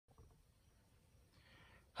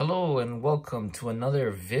Hello and welcome to another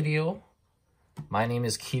video. My name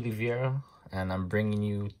is Keely Vieira and I'm bringing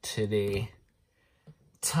you today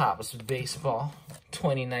Topps Baseball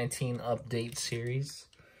 2019 update series.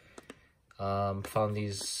 Found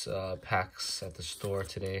these packs at the store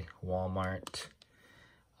today, Walmart.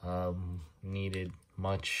 Needed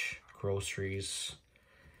much groceries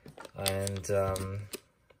and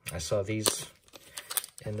I saw these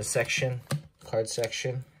in the card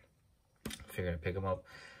section. Figured I'd pick them up.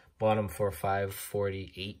 Bought them for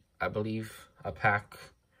 $5.48, I believe, a pack.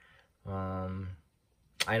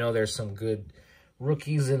 I know there's some good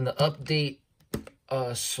rookies in the update,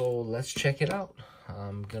 so let's check it out.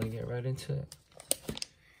 I'm gonna get right into it.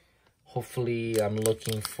 Hopefully, I'm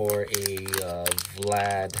looking for a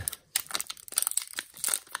Vlad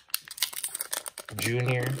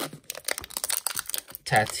Jr.,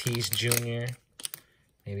 Tatis Jr.,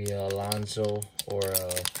 maybe a Alonso or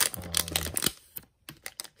a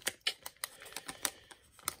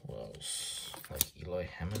like Eloy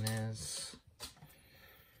Jimenez.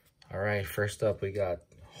 All right, first up we got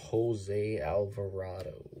Jose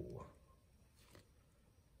Alvarado,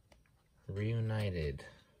 reunited.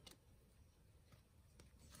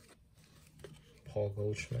 Paul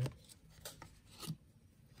Goldschmidt.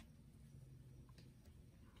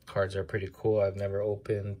 Cards are pretty cool. I've never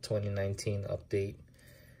opened 2019 update.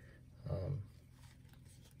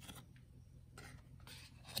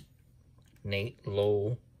 Nate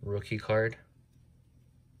Lowe rookie card.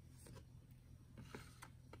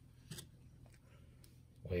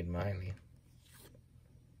 Wade Miley.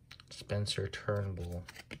 Spencer Turnbull.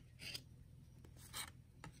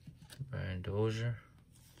 Brian Dozier.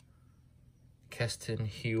 Keston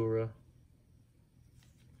Hiura.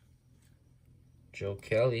 Joe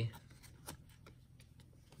Kelly.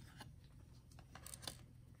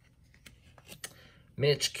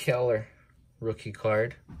 Mitch Keller rookie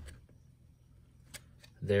card.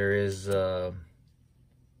 There is, I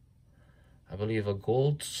believe, a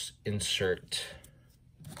gold insert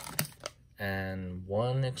and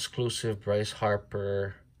one exclusive Bryce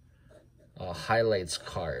Harper highlights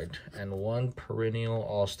card and one perennial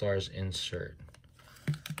All-Stars insert.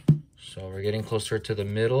 So we're getting closer to the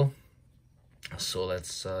middle, so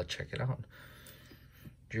let's check it out.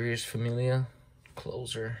 Julius Familia,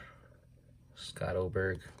 closer. Scott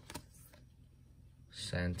Oberg,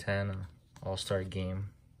 Santana, All-Star Game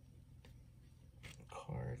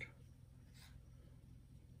card.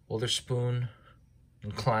 Witherspoon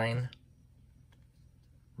and Klein,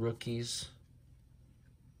 rookies.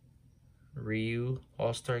 Ryu,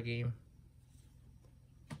 All-Star Game.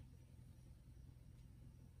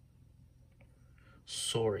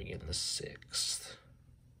 Soaring in the 6th.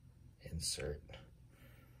 Insert.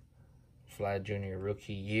 Vlad Jr.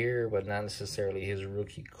 rookie year, but not necessarily his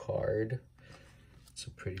rookie card. It's a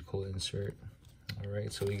pretty cool insert. All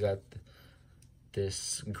right, so we got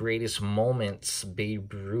this greatest moments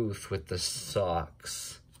Babe Ruth with the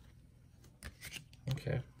Sox.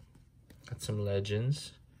 Okay, got some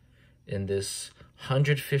legends in this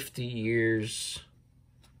 150 years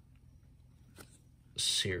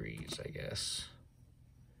series, I guess.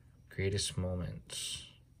 Greatest moments.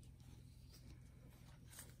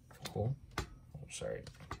 Cool. Oh, sorry.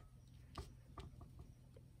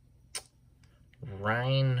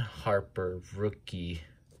 Ryan Harper, rookie.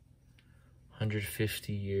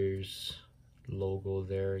 150 years logo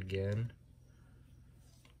there again.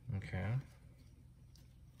 Okay.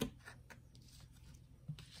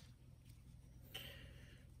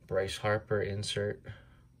 Bryce Harper insert.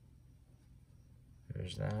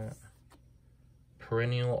 There's that.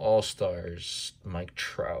 Perennial All-Stars, Mike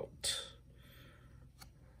Trout.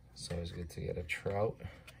 It's always good to get a Trout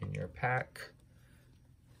in your pack.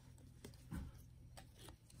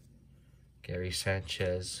 Gary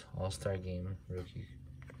Sanchez, All-Star Game rookie.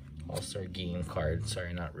 All-Star Game card,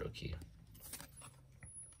 sorry, not rookie.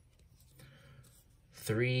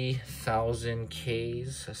 3,000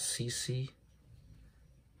 Ks, a CC.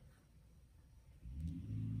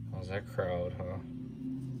 How's that crowd, huh?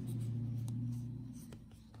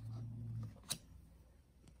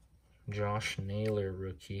 Josh Naylor,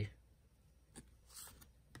 rookie.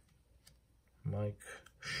 Mike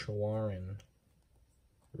Shawaryn,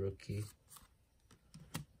 rookie.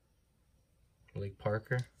 Blake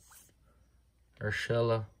Parker.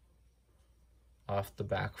 Urshela, off the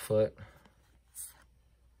back foot.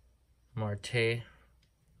 Marte,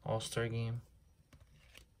 All-Star Game.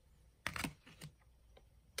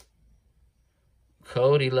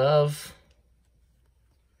 Cody Love.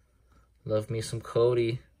 Love me some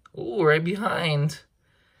Cody. Ooh, right behind.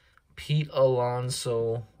 Pete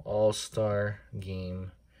Alonso All-Star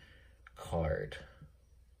Game card.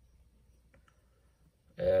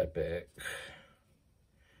 Epic.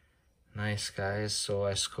 Nice, guys. So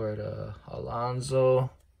I scored a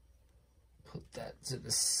Alonso. Put that to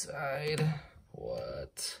the side.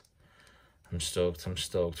 What? I'm stoked. I'm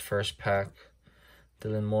stoked. First pack.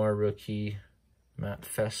 Dylan Moore, rookie. Matt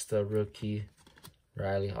Festa, rookie.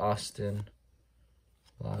 Riley Austin.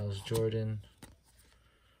 Lyles Jordan.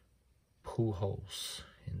 Pujols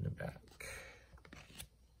in the back.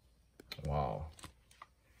 Wow.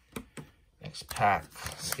 Next pack.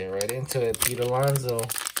 Let's get right into it. Pete Alonso,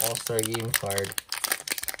 All-Star Game card.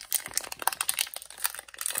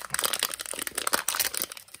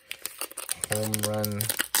 Home run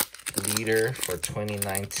leader for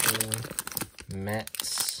 2019.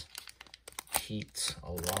 Mets. Pete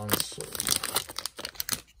Alonso.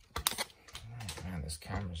 Oh, man, this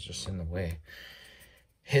camera's just in the way.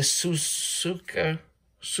 Jesus Sucre.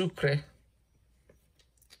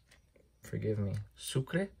 Forgive me.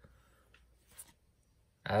 Sucre.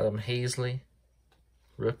 Adam Hazley,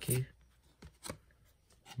 rookie.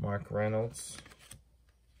 Mark Reynolds.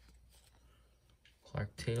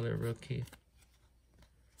 Clark Taylor, rookie.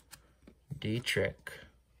 Dietrich.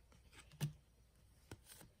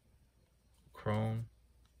 Chrome.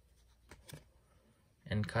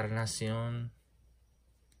 Encarnacion.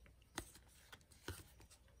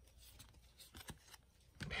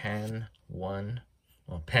 Pan 1.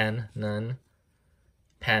 Well, Pan none.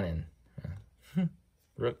 Panin.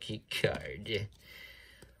 Rookie card.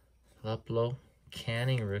 Luplow.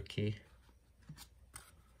 Canning rookie.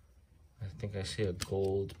 I think I see a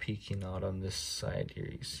gold peeking out on this side here.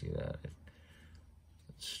 You see that?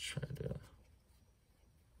 Let's try to get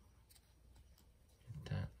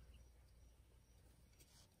that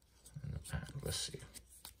in the pack. Let's see.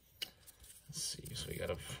 Let's see. So we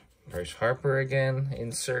got a Bryce Harper again.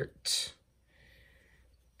 Insert.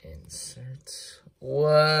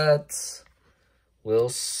 What? Will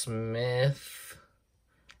Smith.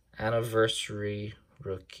 Anniversary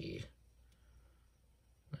rookie.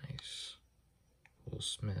 Nice. Will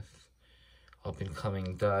Smith.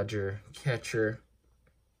 Up-and-coming Dodger catcher.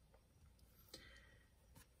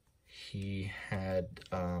 He had,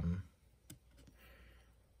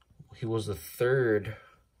 he was the third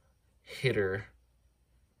hitter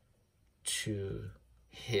to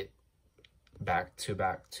hit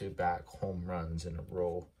back-to-back home runs in a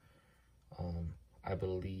row. I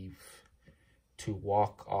believe to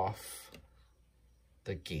walk off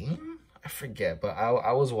the game? I forget, but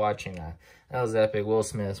I was watching that. That was epic. Will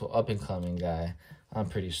Smith, up-and-coming guy. I'm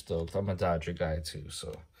pretty stoked. I'm a Dodger guy too,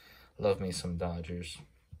 so love me some Dodgers.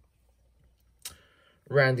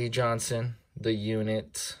 Randy Johnson, the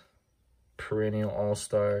unit, perennial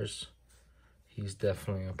All-Stars. He's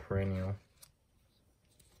definitely a perennial.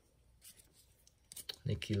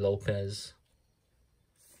 Nicky Lopez,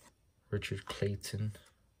 Richard Clayton,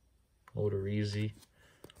 Odorizzi,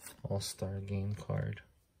 All-Star Game card.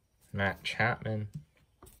 Matt Chapman,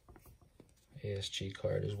 ASG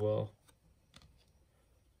card as well.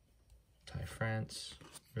 Ty France,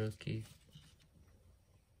 rookie.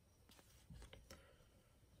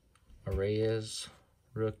 Arraez,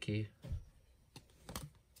 rookie.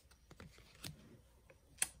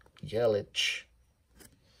 Yelich.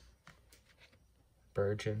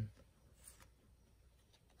 Bergen.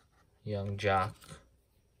 Young Jock.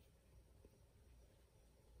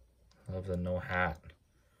 Love the no hat.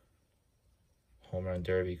 Home Run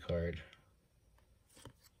Derby card.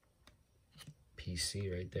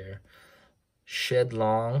 PC right there. Shed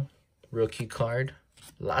Long, rookie card.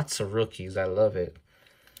 Lots of rookies. I love it.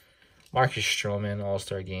 Marcus Stroman,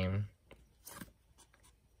 All-Star Game.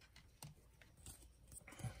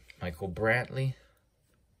 Michael Brantley.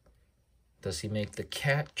 Does he make the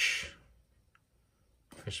catch?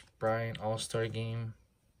 Chris Bryant, All-Star Game.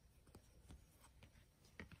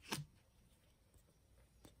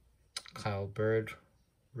 Kyle Bird,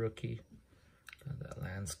 rookie. Got that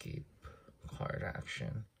landscape card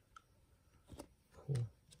action. Cool.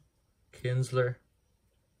 Kinsler.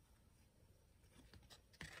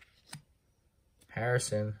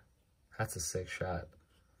 Harrison. That's a sick shot.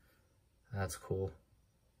 That's cool.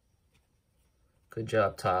 Good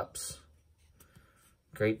job, Topps.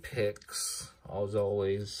 Great picks, as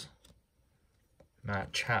always.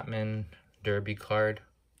 Matt Chapman, Derby card.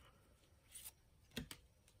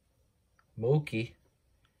 Mookie.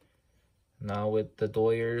 Now with the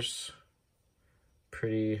Doyers.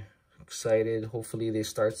 Pretty excited. Hopefully they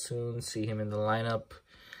start soon. See him in the lineup.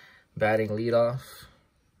 Batting leadoff.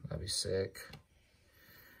 That'd be sick.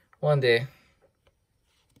 One day.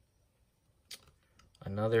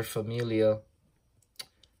 Another Familia.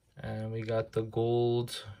 And we got the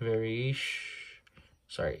gold variation.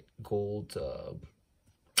 Sorry, gold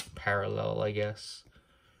parallel, I guess.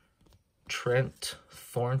 Trent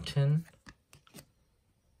Thornton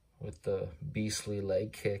with the beastly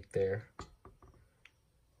leg kick there.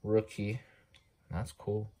 Rookie. That's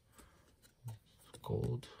cool.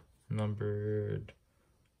 Gold numbered.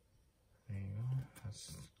 There you go.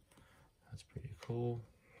 That's pretty cool.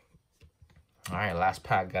 All right, last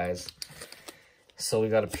pack, guys. So we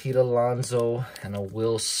got a Pete Alonso and a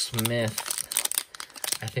Will Smith.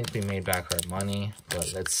 I think we made back our money,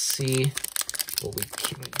 but let's see what we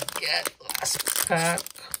can get. Last pack.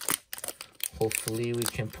 Hopefully we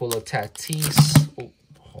can pull a Tatis.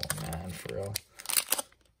 Oh man, for real.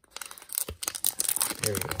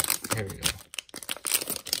 Here we go. Here we go.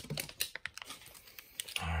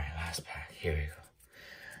 All right, last pack. Here we go.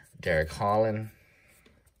 Derek Holland.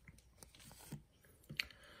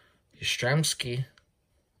 Yastrzemski.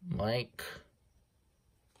 Mike.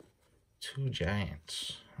 2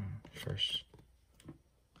 Giants. First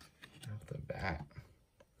off the bat.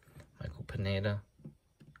 Michael Pineda.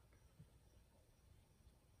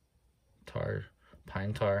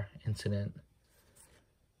 Pine Tar Incident.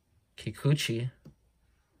 Kikuchi.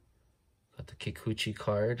 Got the Kikuchi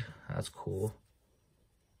card. That's cool.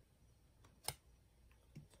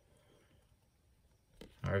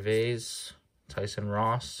 Narvaez. Tyson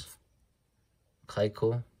Ross.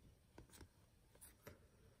 Keuchel.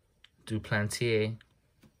 Duplantier.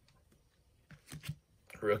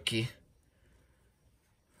 Rookie.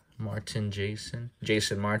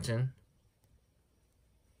 Jason Martin.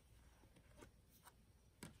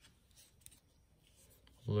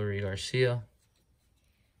 Lurie Garcia.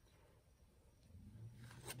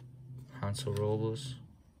 Hansel Robles.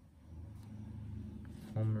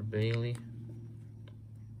 Homer Bailey.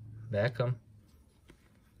 Beckham.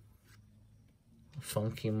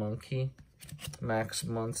 Funky Monkey. Max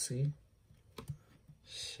Muncy.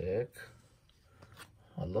 Sick.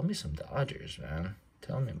 I love me some Dodgers, man.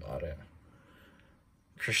 Tell me about it.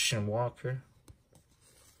 Christian Walker.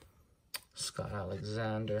 Scott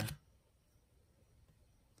Alexander.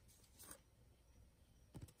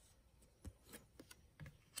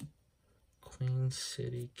 Queen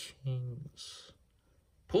City Kings.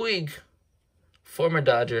 Puig. Former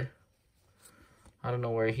Dodger. I don't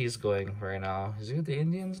know where he's going right now. Is he with the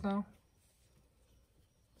Indians now?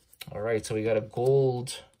 All right, so we got a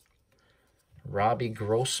gold Robbie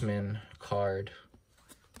Grossman card.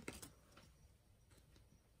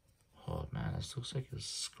 Oh, man, this looks like it was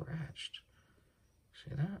scratched.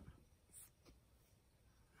 See that?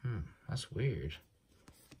 That's weird.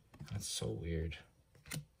 That's so weird.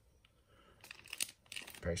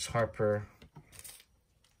 Bryce Harper.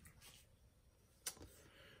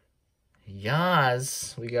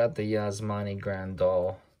 Yaz. We got the Yasmani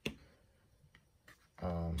Grandal.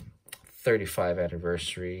 35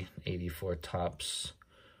 anniversary. 84 tops.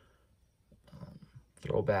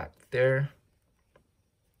 Throwback there.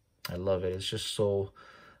 I love it. It's just so,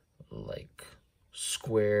 like,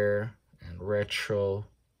 square and retro.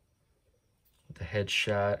 The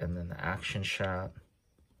headshot and then the action shot.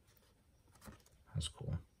 That's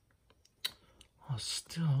cool. Oh,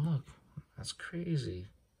 still, look. That's crazy.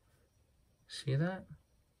 See that?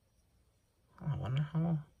 Oh, I wonder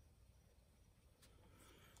how.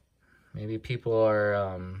 Maybe people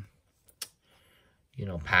are, you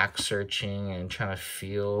know, pack searching and trying to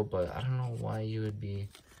feel, but I don't know why you would be.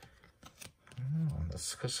 I don't know.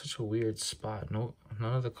 That's such a weird spot. No,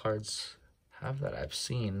 none of the cards have that I've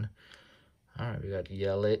seen. All right, we got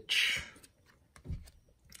Yelich,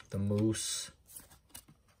 the Moose,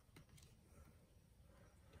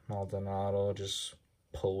 Maldonado just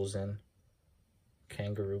posing,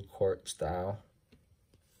 kangaroo court style,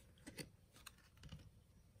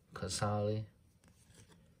 Casali,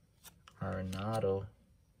 Arenado,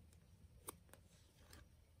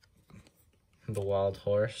 the Wild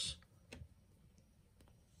Horse,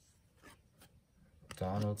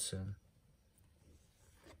 Donaldson,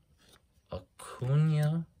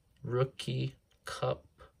 Acuna Rookie Cup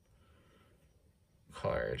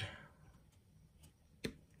card.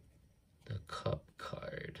 The Cup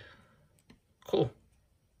card. Cool.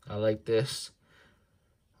 I like this.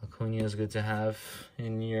 Acuna is good to have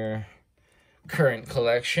in your current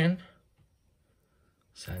collection.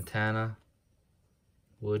 Santana.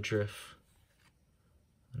 Woodruff.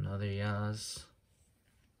 Another Yaz.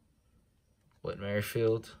 Whit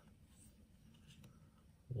Merrifield.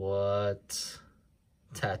 What?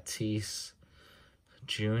 Tatis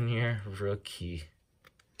Jr. Rookie.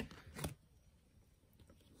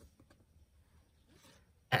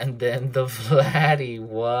 And then the Vladdy.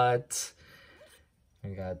 What?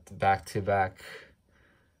 We got back-to-back.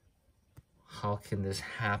 How can this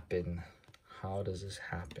happen? How does this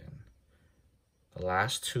happen? The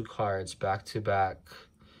last two cards back to back.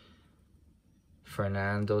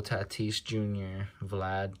 Fernando Tatis Jr.,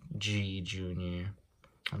 Vlad G Jr.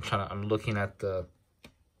 I'm looking at the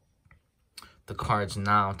cards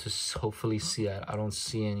now to hopefully see it. I don't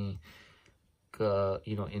see any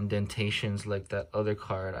you know, indentations like that other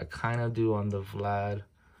card. I kind of do on the Vlad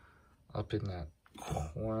up in that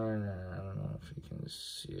corner. I don't know if you can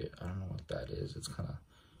see it. I don't know what that is. It's kind of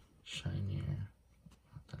shinier.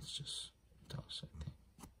 That's just dust, I think.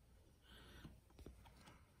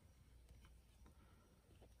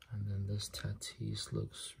 And then this Tatis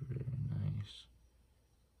looks really nice.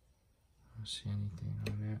 I don't see anything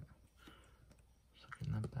on it. Let's look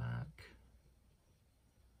in the back.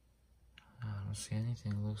 I don't see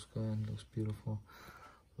anything. It looks good. Looks beautiful.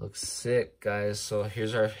 Looks sick, guys. So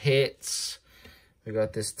here's our hits. We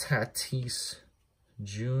got this Tatis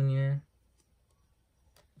Jr.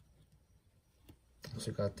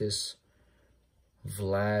 Also got this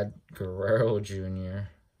Vlad Guerrero Jr.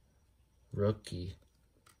 rookie.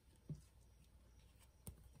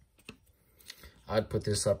 I'd put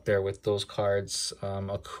this up there with those cards.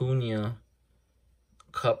 Acuna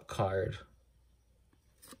Cup card.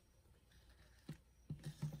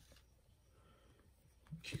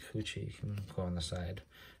 Kikuchi, you can go on the side.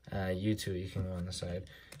 You two, you can go on the side.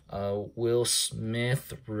 Will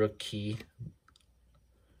Smith rookie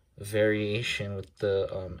variation with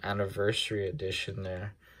the anniversary edition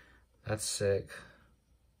there. That's sick.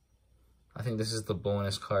 I think this is the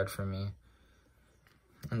bonus card for me.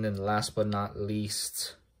 And then last but not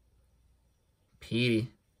least,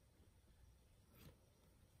 Petey.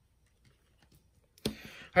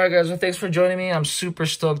 Alright guys, well thanks for joining me. I'm super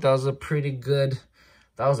stoked. That was a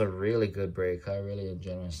really good break. I really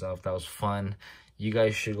enjoyed myself. That was fun. You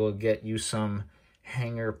guys should go get you some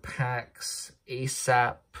hanger packs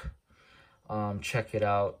ASAP. Check it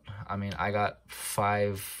out. I mean, I got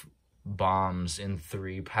 5 bombs in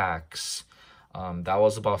 3 packs. That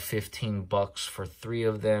was about $15 for 3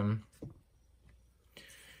 of them.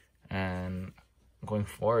 And going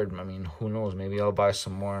forward, I mean, who knows? Maybe I'll buy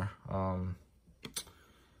some more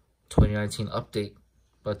 2019 update.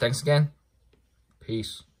 But thanks again.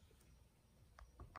 Peace.